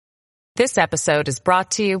This episode is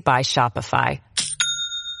brought to you by Shopify.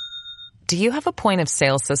 Do you have a point of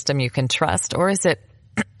sale system you can trust, or is it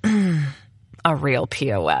a real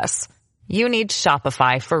POS? You need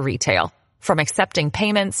Shopify for retail. From accepting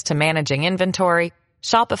payments to managing inventory,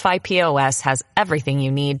 Shopify POS has everything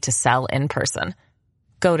you need to sell in person.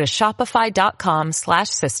 Go to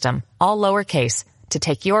shopify.com/system, all lowercase, to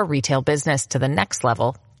take your retail business to the next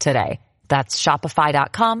level today. That's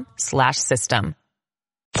shopify.com/system.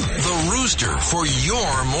 The Rooster for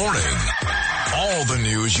your morning. All the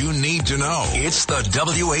news you need to know. It's the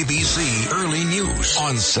WABC Early News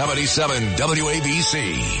on 77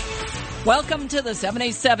 WABC. Welcome to the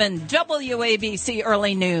 77 WABC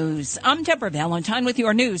Early News. I'm Deborah Valentine with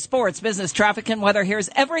your news, sports, business, traffic, and weather. Here's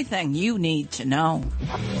everything you need to know.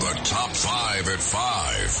 The top 5 at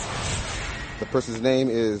 5. The person's name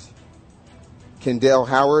is Kendall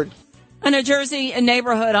Howard. A New Jersey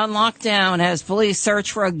neighborhood on lockdown as police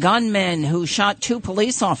search for a gunman who shot 2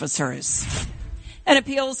 police officers. An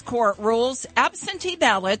appeals court rules absentee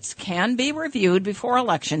ballots can be reviewed before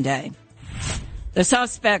Election Day. The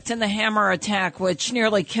suspect in the hammer attack, which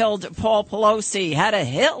nearly killed Paul Pelosi, had a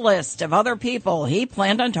hit list of other people he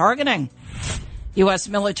planned on targeting. U.S.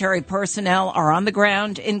 military personnel are on the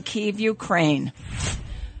ground in Kyiv, Ukraine.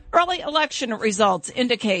 Early election results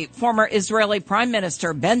indicate former Israeli Prime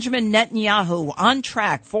Minister Benjamin Netanyahu on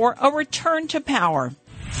track for a return to power.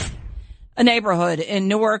 A neighborhood in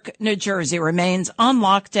Newark, New Jersey remains on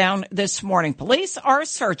lockdown this morning. Police are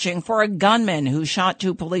searching for a gunman who shot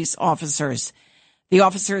 2 police officers. The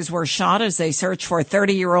officers were shot as they searched for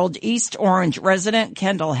 30-year-old East Orange resident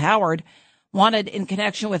Kendall Howard, wanted in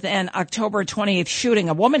connection with an October 20th shooting.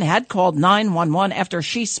 A woman had called 911 after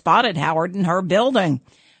she spotted Howard in her building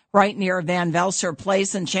right near Van Velser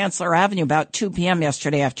Place and Chancellor Avenue about 2 p.m.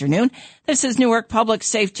 yesterday afternoon. This is Newark Public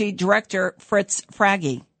Safety Director Fritz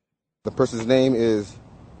Fraggy. The person's name is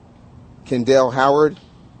Kendall Howard,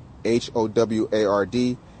 Howard,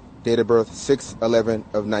 date of birth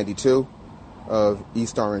 6/11/92 of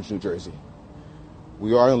East Orange, New Jersey.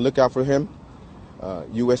 We are on the lookout for him.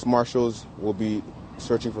 U.S. Marshals will be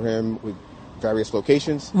searching for him with various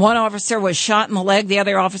locations. One officer was shot in the leg. The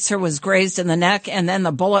other officer was grazed in the neck, and then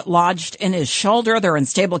the bullet lodged in his shoulder. They're in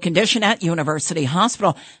stable condition at University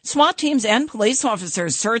Hospital. SWAT teams and police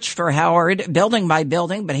officers searched for Howard building by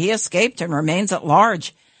building, but he escaped and remains at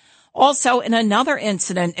large. Also, in another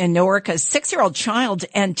incident in Newark, a 6-year-old child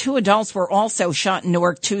and 2 adults were also shot in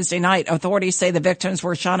Newark Tuesday night. Authorities say the victims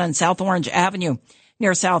were shot on South Orange Avenue.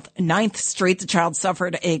 Near South 9th Street, the child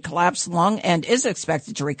suffered a collapsed lung and is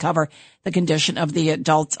expected to recover. The condition of the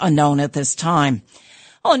adults unknown at this time.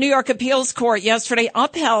 A New York appeals court yesterday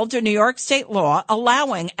upheld a New York state law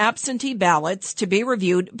allowing absentee ballots to be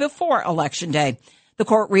reviewed before Election Day. The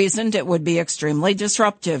court reasoned it would be extremely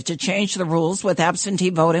disruptive to change the rules with absentee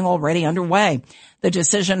voting already underway. The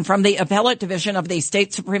decision from the appellate division of the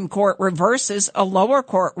state Supreme Court reverses a lower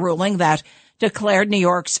court ruling that declared New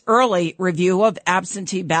York's early review of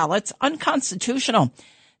absentee ballots unconstitutional.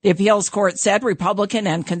 The appeals court said Republican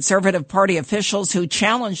and Conservative Party officials who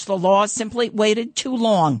challenged the law simply waited too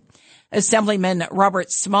long. Assemblyman Robert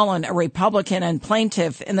Smullen, a Republican and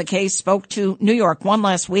plaintiff in the case, spoke to New York One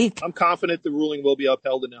last week. I'm confident the ruling will be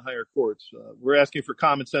upheld in the higher courts. We're asking for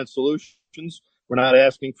common sense solutions. We're not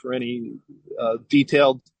asking for any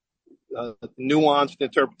detailed, nuanced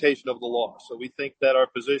interpretation of the law. So we think that our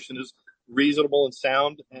position is reasonable and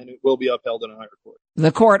sound, and it will be upheld in a higher court.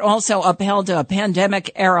 The court also upheld a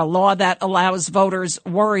pandemic-era law that allows voters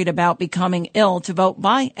worried about becoming ill to vote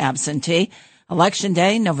by absentee. Election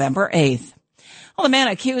Day, November 8th. Well, the man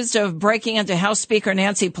accused of breaking into House Speaker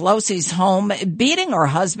Nancy Pelosi's home, beating her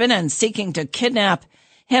husband, and seeking to kidnap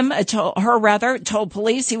told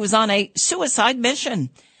police he was on a suicide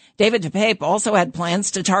mission. David DePape also had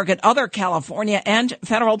plans to target other California and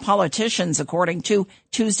federal politicians, according to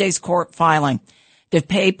Tuesday's court filing.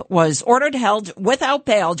 DePape was ordered held without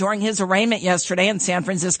bail during his arraignment yesterday in San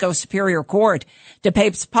Francisco Superior Court.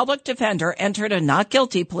 DePape's public defender entered a not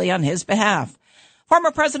guilty plea on his behalf.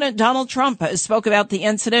 Former President Donald Trump spoke about the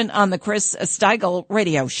incident on the Chris Steigel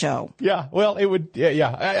radio show. Yeah, well, it would.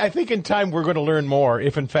 Yeah. I think in time we're going to learn more.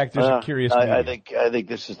 If in fact there's a curious. I think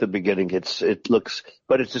this is the beginning.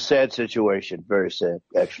 But it's a sad situation. Very sad,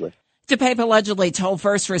 actually. DePape allegedly told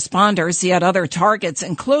first responders he had other targets,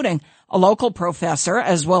 including a local professor,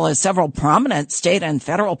 as well as several prominent state and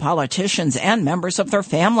federal politicians and members of their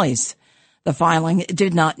families. The filing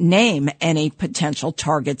did not name any potential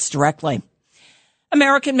targets directly.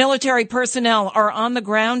 American military personnel are on the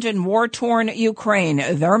ground in war-torn Ukraine.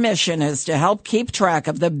 Their mission is to help keep track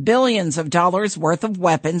of the billions of dollars worth of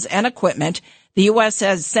weapons and equipment the U.S.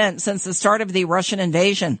 has sent since the start of the Russian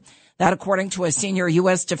invasion. That according to a senior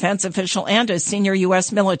U.S. defense official and a senior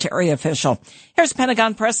U.S. military official. Here's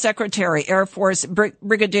Pentagon Press Secretary, Air Force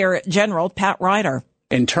Brigadier General Pat Ryder.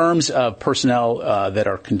 In terms of personnel that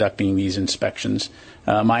are conducting these inspections,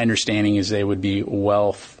 my understanding is they would be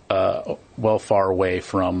well far away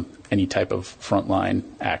from any type of frontline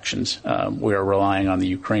actions. We are relying on the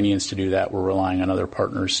Ukrainians to do that. We're relying on other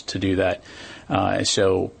partners to do that.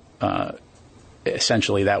 So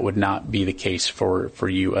essentially, that would not be the case for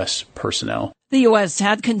U.S. personnel. The U.S.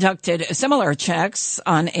 had conducted similar checks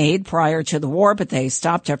on aid prior to the war, but they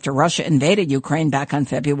stopped after Russia invaded Ukraine back on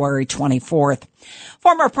February 24th.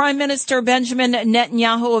 Former Prime Minister Benjamin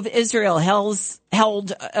Netanyahu of Israel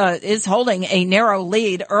is holding a narrow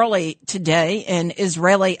lead early today in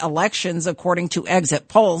Israeli elections, according to exit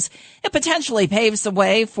polls. It potentially paves the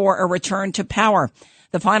way for a return to power.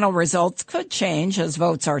 The final results could change as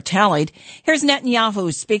votes are tallied. Here's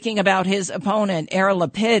Netanyahu speaking about his opponent, Yair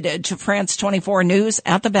Lapid, to France 24 News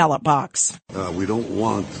at the ballot box. We don't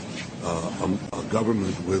want a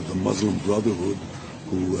government with the Muslim Brotherhood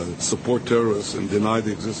who support terrorists and deny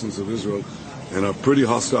the existence of Israel and are pretty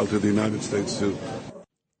hostile to the United States, too.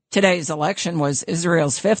 Today's election was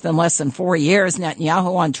Israel's fifth in less than 4 years.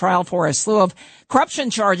 Netanyahu on trial for a slew of corruption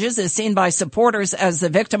charges is seen by supporters as the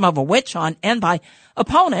victim of a witch hunt and by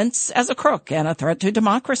opponents as a crook and a threat to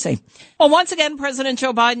democracy. Well, once again, President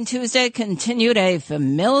Joe Biden Tuesday continued a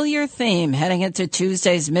familiar theme heading into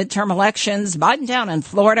Tuesday's midterm elections. Biden down in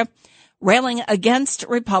Florida, railing against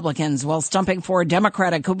Republicans while stumping for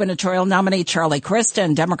Democratic gubernatorial nominee Charlie Crist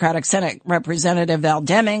and Democratic Senate Representative Val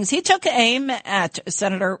Demings. He took aim at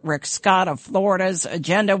Senator Rick Scott of Florida's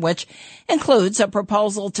agenda, which includes a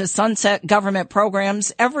proposal to sunset government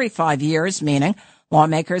programs every 5 years, meaning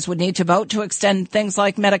lawmakers would need to vote to extend things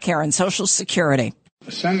like Medicare and Social Security.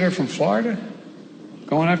 A senator from Florida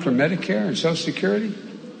going after Medicare and Social Security?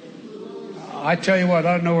 I tell you what,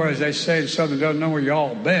 I don't know where, as they say in Southern, don't know where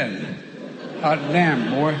y'all been. Hot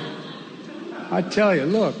damn, boy. I tell you,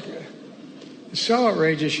 look, it's so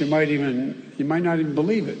outrageous you might not even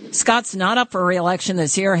believe it. Scott's not up for re-election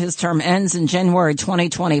this year. His term ends in January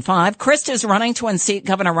 2025. Crist is running to unseat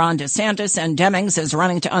Governor Ron DeSantis, and Demings is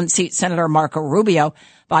running to unseat Senator Marco Rubio.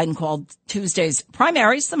 Biden called Tuesday's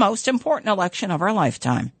primaries the most important election of our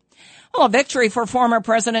lifetime. Well, a victory for former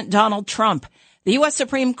President Donald Trump. The U.S.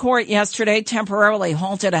 Supreme Court yesterday temporarily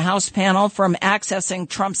halted a House panel from accessing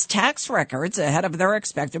Trump's tax records ahead of their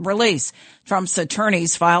expected release. Trump's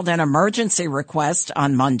attorneys filed an emergency request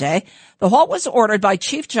on Monday. The halt was ordered by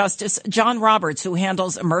Chief Justice John Roberts, who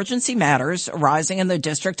handles emergency matters arising in the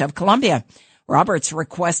District of Columbia. Roberts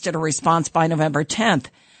requested a response by November 10th.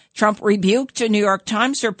 Trump rebuked a New York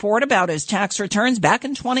Times report about his tax returns back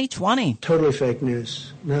in 2020. Totally fake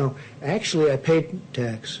news. No, actually, I paid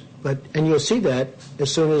tax. And you'll see that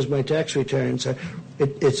as soon as my tax returns are.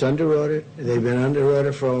 It's under audit. They've been under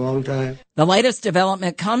audit for a long time. The latest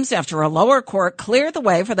development comes after a lower court cleared the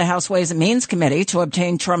way for the House Ways and Means Committee to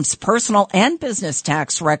obtain Trump's personal and business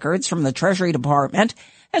tax records from the Treasury Department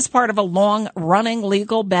as part of a long-running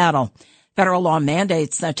legal battle. Federal law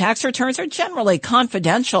mandates that tax returns are generally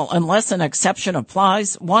confidential unless an exception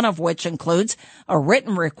applies, one of which includes a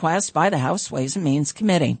written request by the House Ways and Means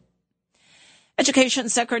Committee. Education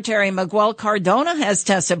Secretary Miguel Cardona has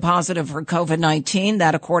tested positive for COVID-19.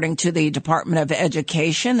 That, according to the Department of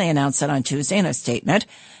Education, they announced it on Tuesday in a statement.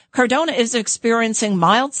 Cardona is experiencing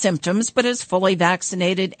mild symptoms, but is fully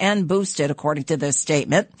vaccinated and boosted, according to this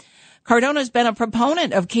statement. Cardona has been a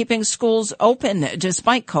proponent of keeping schools open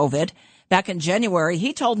despite COVID. Back in January,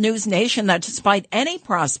 he told News Nation that despite any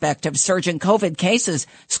prospect of surging COVID cases,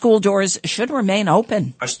 school doors should remain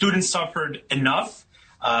open. Our students suffered enough.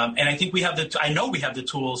 And I think I know we have the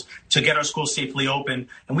tools to get our schools safely open.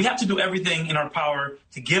 And we have to do everything in our power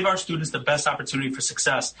to give our students the best opportunity for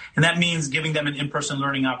success. And that means giving them an in-person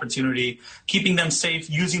learning opportunity, keeping them safe,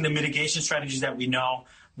 using the mitigation strategies that we know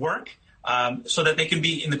work, so that they can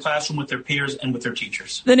be in the classroom with their peers and with their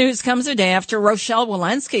teachers. The news comes a day after Rochelle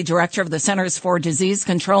Walensky, director of the Centers for Disease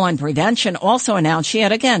Control and Prevention, also announced she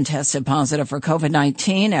had again tested positive for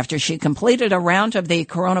COVID-19 after she completed a round of the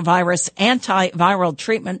coronavirus antiviral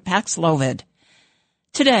treatment Paxlovid.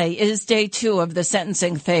 Today is day 2 of the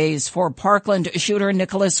sentencing phase for Parkland shooter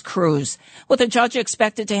Nicholas Cruz, with a judge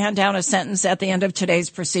expected to hand down a sentence at the end of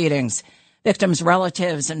today's proceedings. Victims'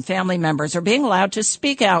 relatives and family members are being allowed to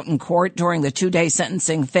speak out in court during the 2-day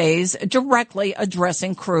sentencing phase, directly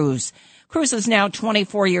addressing Cruz. Cruz is now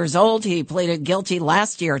 24 years old. He pleaded guilty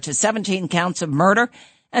last year to 17 counts of murder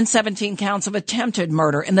and 17 counts of attempted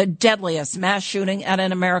murder in the deadliest mass shooting at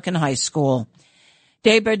an American high school.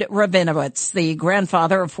 David Rabinowitz, the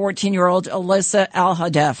grandfather of 14-year-old Alyssa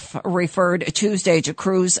Al-Hadef, referred Tuesday to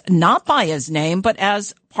Cruz not by his name, but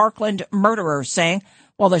as Parkland murderer, saying,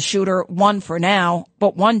 well, the shooter won for now,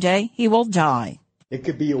 but one day he will die. It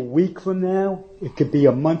could be a week from now. It could be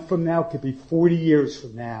a month from now. It could be 40 years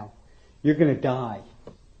from now. You're going to die.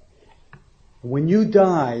 When you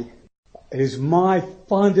die, it is my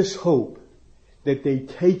fondest hope that they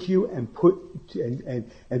take you and put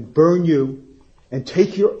and burn you and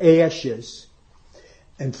take your ashes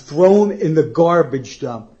and throw them in the garbage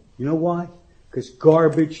dump. You know why? Because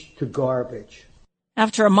garbage to garbage.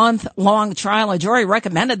 After a month-long trial, a jury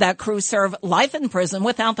recommended that Cruz serve life in prison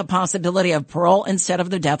without the possibility of parole instead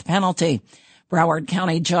of the death penalty. Broward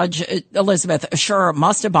County Judge Elizabeth Schur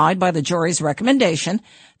must abide by the jury's recommendation.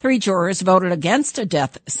 3 jurors voted against a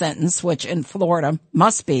death sentence, which in Florida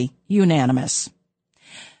must be unanimous.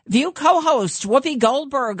 View co-host Whoopi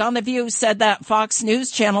Goldberg on The View said that Fox News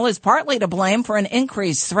Channel is partly to blame for an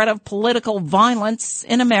increased threat of political violence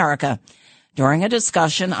in America. During a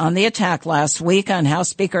discussion on the attack last week on House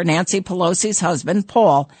Speaker Nancy Pelosi's husband,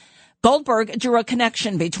 Paul, Goldberg drew a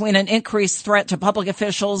connection between an increased threat to public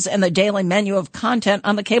officials and the daily menu of content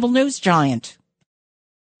on the cable news giant.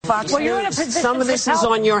 Fox News, some of this is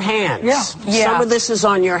on your hands. Yeah. Some of this is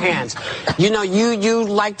on your hands. You know, you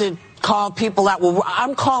like to call people out. Well,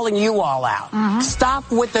 I'm calling you all out. Mm-hmm.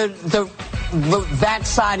 Stop with the that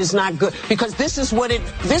side is not good, because this is what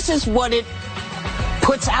it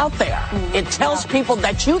puts out there. It tells people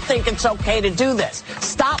that you think it's okay to do this.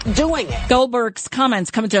 Stop doing it. Goldberg's comments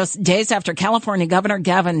come just days after California Governor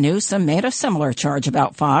Gavin Newsom made a similar charge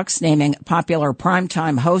about Fox, naming popular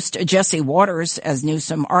primetime host Jesse Waters. As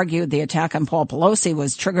Newsom argued, the attack on Paul Pelosi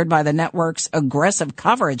was triggered by the network's aggressive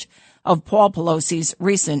coverage of Paul Pelosi's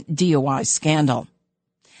recent DUI scandal.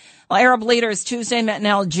 Well, Arab leaders Tuesday met in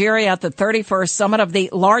Algeria at the 31st summit of the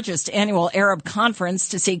largest annual Arab conference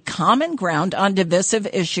to seek common ground on divisive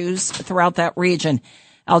issues throughout that region.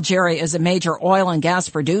 Algeria is a major oil and gas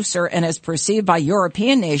producer and is perceived by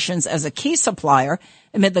European nations as a key supplier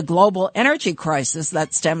amid the global energy crisis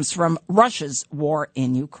that stems from Russia's war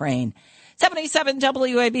in Ukraine. 77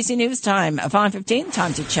 WABC News Time, 5:15.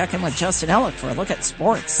 Time to check in with Justin Ellick for a look at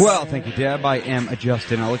sports. Well, thank you, Deb. I am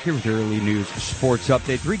Justin Ellick here with your early news sports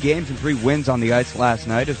update. 3 games and 3 wins on the ice last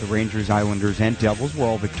night as the Rangers, Islanders, and Devils were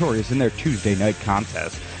all victorious in their Tuesday night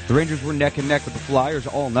contest. The Rangers were neck and neck with the Flyers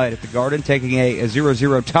all night at the Garden, taking a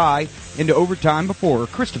 0-0 tie into overtime before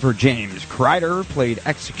Christopher James Kreider played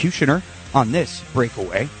executioner on this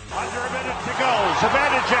breakaway. Under a minute to go.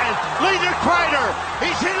 Zibanejad leads to Kreider.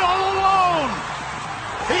 He's hit all alone.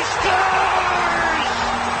 He scores!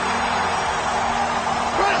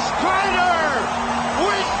 Chris Kreider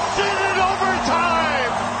wins it in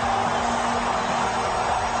overtime!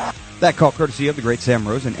 That call courtesy of the great Sam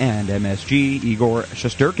Rosen and MSG. Igor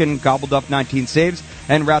Shesterkin gobbled up 19 saves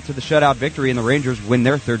en route to the shutout victory, and the Rangers win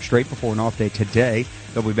their 3rd straight before an off day today.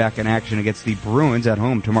 They'll be back in action against the Bruins at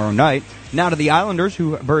home tomorrow night. Now to the Islanders,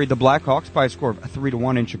 who buried the Blackhawks by a score of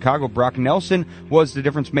 3-1 in Chicago. Brock Nelson was the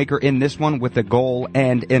difference maker in this one with a goal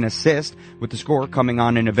and an assist, with the score coming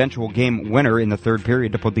on an eventual game winner in the 3rd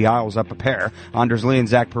period to put the Isles up a pair. Anders Lee and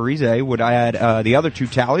Zach Parise would add the other 2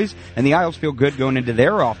 tallies, and the Isles feel good going into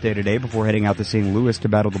their off day today before heading out to St. Louis to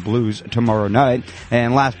battle the Blues tomorrow night.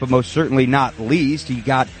 And last but most certainly not least, you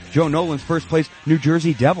got Joe Nolan's first place New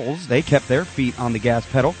Jersey Devils. They kept their feet on the gas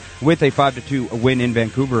pedal with a 5-2 win in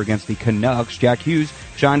Vancouver against the Canucks. Jack Hughes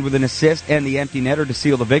shined with an assist and the empty netter to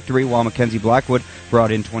seal the victory, while Mackenzie Blackwood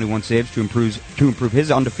brought in 21 saves to improve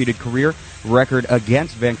his undefeated career record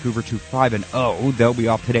against Vancouver to 5-0. They'll be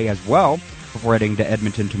off today as well before heading to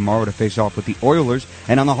Edmonton tomorrow to face off with the Oilers.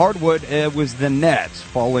 And on the hardwood, it was the Nets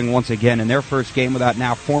falling once again in their first game without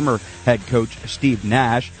now former head coach Steve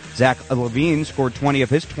Nash. Zach LaVine scored 20 of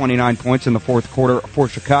his 29 points in the 4th quarter for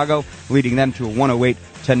Chicago, leading them to a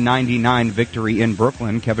 108-99 victory in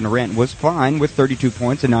Brooklyn. Kevin Durant was fine with 32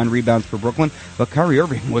 points and 9 rebounds for Brooklyn, but Kyrie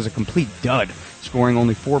Irving was a complete dud, scoring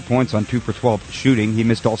only 4 points on 2 for 12 shooting. He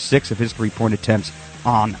missed all 6 of his 3-point attempts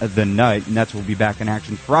on the night. Nets will be back in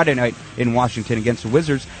action Friday night in Washington against the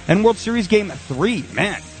Wizards. And World Series Game 3,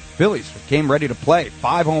 Phillies came ready to play.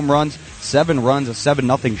 5 home runs, 7 runs, a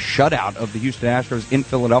 7-0 shutout of the Houston Astros in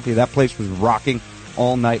Philadelphia. That place was rocking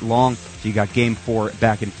all night long. So you got Game 4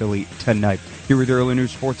 back in Philly tonight. Here with your early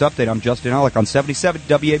news sports update, I'm Justin Ellick on 77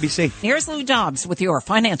 WABC. Here's Lou Dobbs with your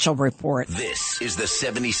financial report. This is the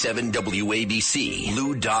 77 WABC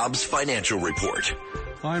Lou Dobbs Financial Report.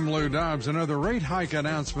 I'm Lou Dobbs. Another rate hike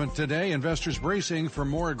announcement today. Investors bracing for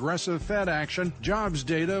more aggressive Fed action. Jobs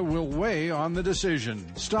data will weigh on the decision.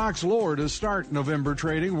 Stocks lower to start November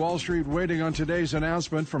trading. Wall Street waiting on today's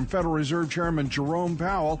announcement from Federal Reserve Chairman Jerome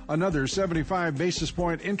Powell. Another 75 basis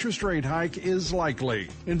point interest rate hike is likely.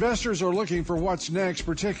 Investors are looking for what's next,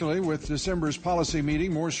 particularly with December's policy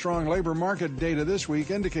meeting. More strong labor market data this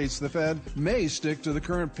week indicates the Fed may stick to the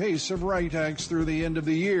current pace of rate hikes through the end of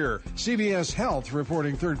the year. CVS Health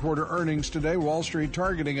reporting third quarter earnings today. Wall Street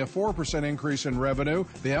targeting a 4% increase in revenue.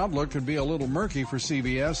 The outlook could be a little murky for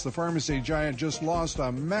CVS. The pharmacy giant just lost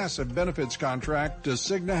a massive benefits contract to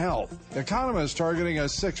Cigna Health. Economists targeting a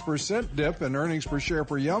 6% dip in earnings per share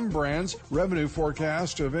for Yum Brands. Revenue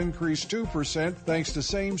forecast to have increased 2% thanks to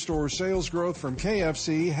same-store sales growth from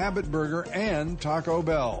KFC, Habit Burger, and Taco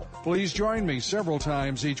Bell. Please join me several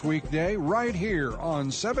times each weekday right here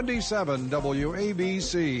on 77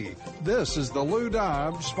 WABC. This is the Lou Dobbs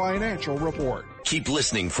Financial Report. Keep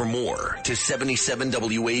listening for more to 77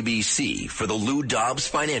 WABC for the Lou Dobbs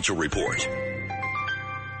Financial Report.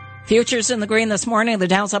 Futures in the green this morning. The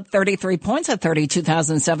Dow's up 33 points at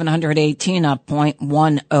 32,718, up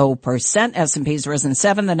 0.10%. S&P's risen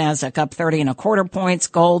 7. The Nasdaq up 30.25 points.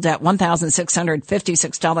 Gold at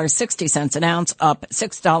 $1,656.60 an ounce, up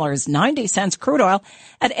 $6.90. Crude oil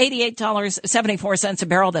at $88.74 a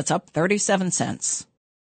barrel. That's up 37 cents.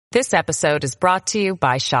 This episode is brought to you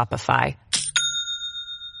by Shopify.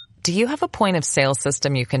 Do you have a point of sale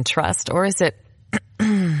system you can trust, or is it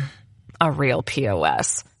a real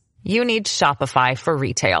POS? You need Shopify for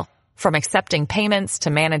retail. From accepting payments to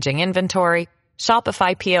managing inventory,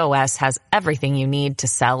 Shopify POS has everything you need to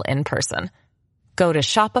sell in person. Go to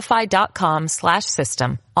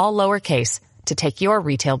shopify.com/system, all lowercase, to take your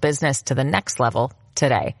retail business to the next level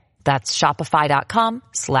today. That's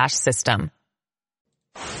shopify.com/system.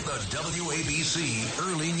 The WABC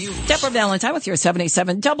Early News. Deborah Valentine with your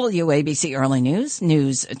 77 WABC Early News.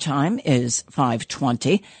 News time is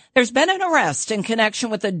 5:20. There's been an arrest in connection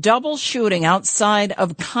with a double shooting outside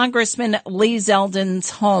of Congressman Lee Zeldin's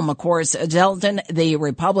home. Of course, Zeldin, the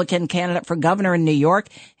Republican candidate for governor in New York,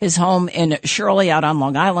 his home in Shirley out on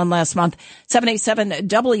Long Island last month. 77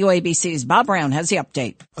 WABC's Bob Brown has the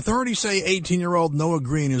update. Authorities say 18-year-old Noah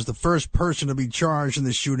Green is the first person to be charged in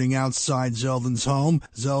the shooting outside Zeldin's home.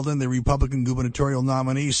 Zeldin, the Republican gubernatorial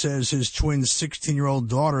nominee, says his twin 16-year-old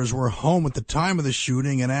daughters were home at the time of the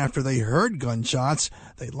shooting, and after they heard gunshots,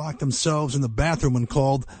 they locked themselves in the bathroom and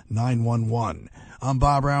called 911. I'm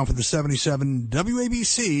Bob Brown for the 77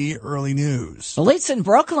 WABC Early News. Police in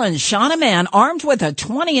Brooklyn shot a man armed with a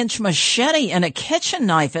 20-inch machete and a kitchen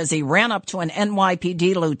knife as he ran up to an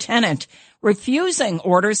NYPD lieutenant, refusing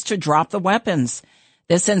orders to drop the weapons.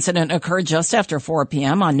 This incident occurred just after 4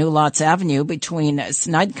 p.m. on New Lots Avenue between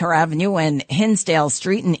Snyder Avenue and Hinsdale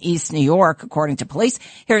Street in East New York, according to police.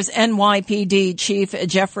 Here's NYPD Chief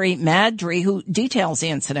Jeffrey Madry, who details the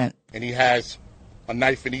incident. And he has a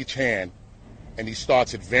knife in each hand, and he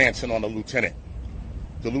starts advancing on the lieutenant.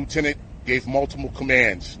 The lieutenant gave multiple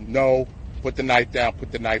commands. No, put the knife down,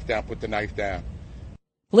 put the knife down, put the knife down.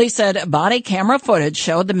 Police said body camera footage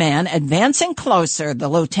showed the man advancing closer. The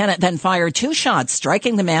lieutenant then fired 2 shots,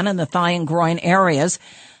 striking the man in the thigh and groin areas.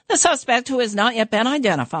 The suspect, who has not yet been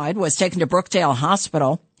identified, was taken to Brookdale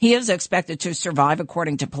Hospital. He is expected to survive,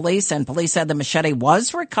 according to police, and police said the machete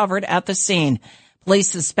was recovered at the scene. Police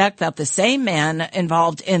suspect that the same man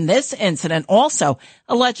involved in this incident also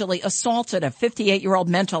allegedly assaulted a 58-year-old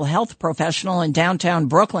mental health professional in downtown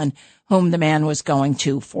Brooklyn, whom the man was going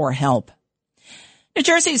to for help. New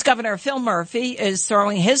Jersey's Governor Phil Murphy is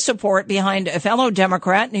throwing his support behind a fellow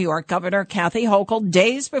Democrat, New York Governor Kathy Hochul,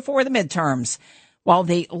 days before the midterms. While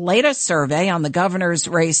the latest survey on the governor's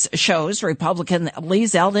race shows Republican Lee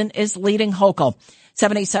Zeldin is leading Hochul.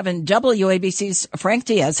 77 WABC's Frank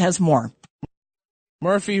Diaz has more.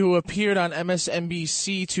 Murphy, who appeared on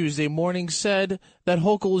MSNBC Tuesday morning, said that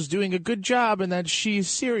Hochul is doing a good job and that she's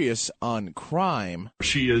serious on crime.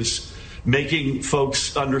 She is making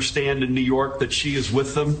folks understand in New York that she is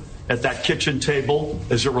with them at that kitchen table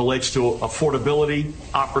as it relates to affordability,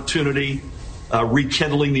 opportunity,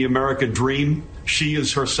 rekindling the American dream. She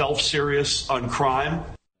is herself serious on crime.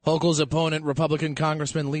 Hochul's opponent, Republican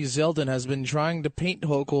Congressman Lee Zeldin, has been trying to paint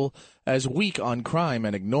Hochul as weak on crime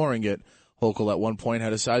and ignoring it. Hochul at one point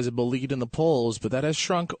had a sizable lead in the polls, but that has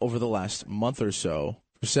shrunk over the last month or so.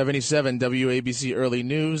 For 77 WABC Early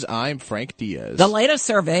News, I'm Frank Diaz. The latest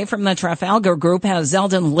survey from the Trafalgar Group has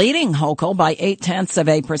Zeldin leading Hochul by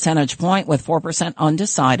 0.8 percentage point with 4%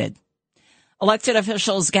 undecided. Elected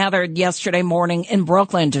officials gathered yesterday morning in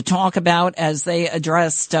Brooklyn to talk about as they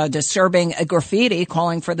addressed disturbing graffiti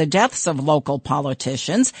calling for the deaths of local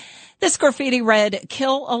politicians. This graffiti read,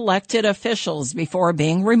 "Kill elected officials before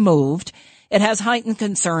being removed." It has heightened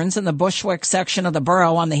concerns in the Bushwick section of the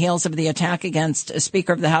borough on the heels of the attack against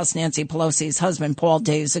Speaker of the House Nancy Pelosi's husband, Paul,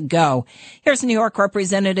 days ago. Here's New York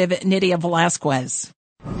Representative Nydia Velázquez.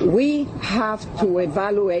 We have to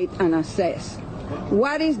evaluate and assess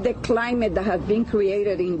what is the climate that has been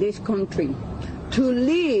created in this country to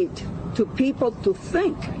lead to people to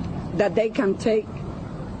think that they can take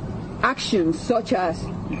actions such as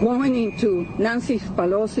going into Nancy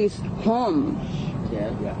Pelosi's home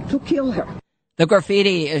to kill her. The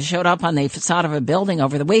graffiti showed up on the facade of a building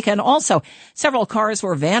over the weekend. Also, several cars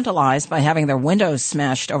were vandalized by having their windows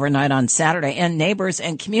smashed overnight on Saturday, and neighbors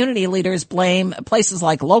and community leaders blame places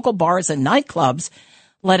like local bars and nightclubs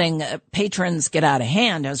letting patrons get out of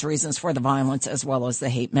hand as reasons for the violence as well as the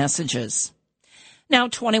hate messages. Now,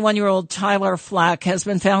 21-year-old Tyler Flack has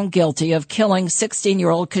been found guilty of killing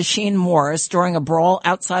 16-year-old Kasheen Morris during a brawl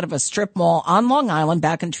outside of a strip mall on Long Island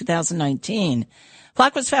back in 2019.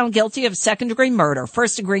 Flack was found guilty of second-degree murder,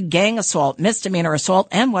 first-degree gang assault, misdemeanor assault,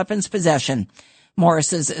 and weapons possession.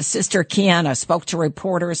 Morris's sister Kiana spoke to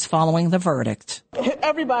reporters following the verdict.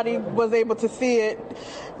 Everybody was able to see it.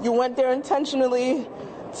 You went there intentionally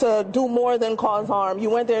to do more than cause harm. You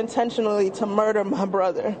went there intentionally to murder my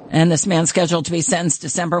brother. And this man scheduled to be sentenced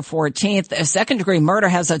December 14th. A second-degree murder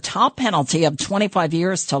has a top penalty of 25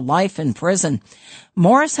 years to life in prison.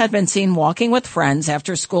 Morris had been seen walking with friends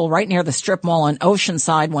after school right near the strip mall in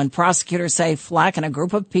Oceanside when prosecutors say Flack and a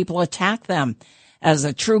group of people attacked them. As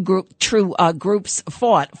the groups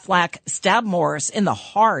fought, Flack stabbed Morris in the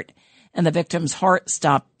heart, and the victim's heart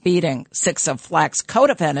stopped beating. 6 of Flack's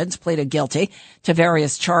co-defendants pleaded guilty to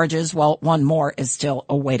various charges, while one more is still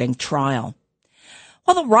awaiting trial.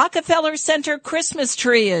 Well, the Rockefeller Center Christmas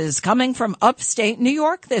tree is coming from upstate New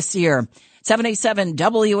York this year. 77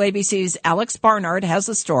 WABC's Alex Barnard has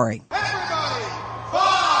the story.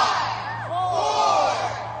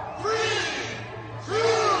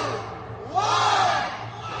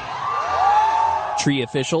 Tree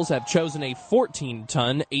officials have chosen a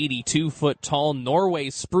 14-ton, 82-foot-tall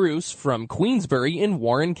Norway spruce from Queensbury in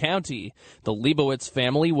Warren County. The Leibowitz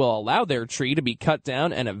family will allow their tree to be cut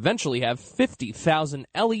down and eventually have 50,000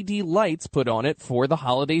 LED lights put on it for the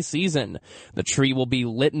holiday season. The tree will be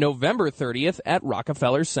lit November 30th at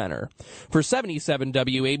Rockefeller Center. For 77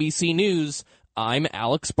 WABC News, I'm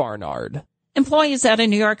Alex Barnard. Employees at a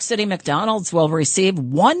New York City McDonald's will receive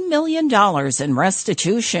 $1 million in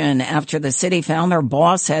restitution after the city found their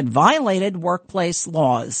boss had violated workplace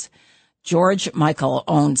laws. George Michael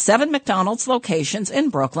owns 7 McDonald's locations in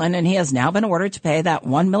Brooklyn, and he has now been ordered to pay that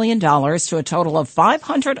 $1 million to a total of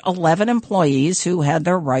 511 employees who had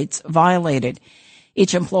their rights violated.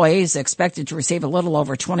 Each employee is expected to receive a little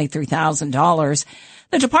over $23,000.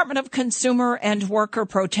 The Department of Consumer and Worker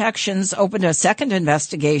Protections opened a second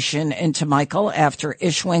investigation into Michael after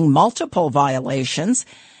issuing multiple violations.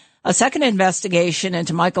 A second investigation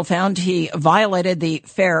into Michael found he violated the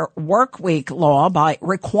Fair Work Week law by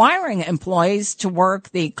requiring employees to work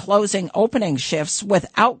the closing opening shifts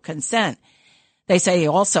without consent. They say he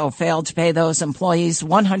also failed to pay those employees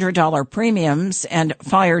 $100 premiums and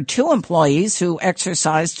fired 2 employees who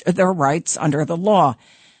exercised their rights under the law.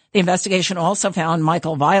 The investigation also found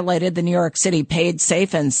Michael violated the New York City paid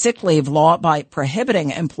safe and sick leave law by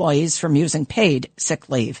prohibiting employees from using paid sick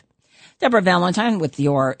leave. Deborah Valentine with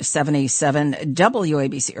your 77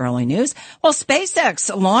 WABC Early News. Well,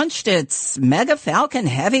 SpaceX launched its Mega Falcon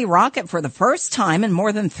Heavy rocket for the first time in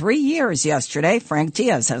more than 3 years yesterday. Frank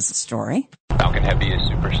Diaz has the story. Falcon Heavy is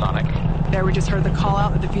supersonic. There we just heard the call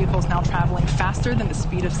out that the vehicle is now traveling faster than the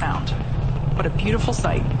speed of sound. What a beautiful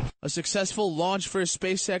sight. A successful launch for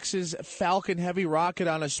SpaceX's Falcon Heavy rocket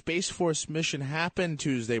on a Space Force mission happened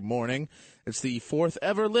Tuesday morning. It's the 4th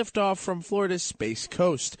ever liftoff from Florida's Space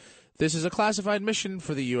Coast. This is a classified mission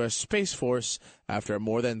for the U.S. Space Force after a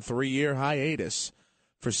more than 3-year hiatus.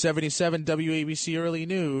 For 77 WABC Early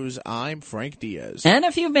News, I'm Frank Diaz. And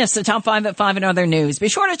if you missed the top 5 at 5 and other news, be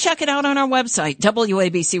sure to check it out on our website,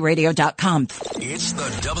 WABCRadio.com. It's the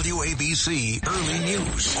WABC Early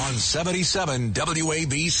News on 77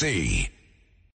 WABC.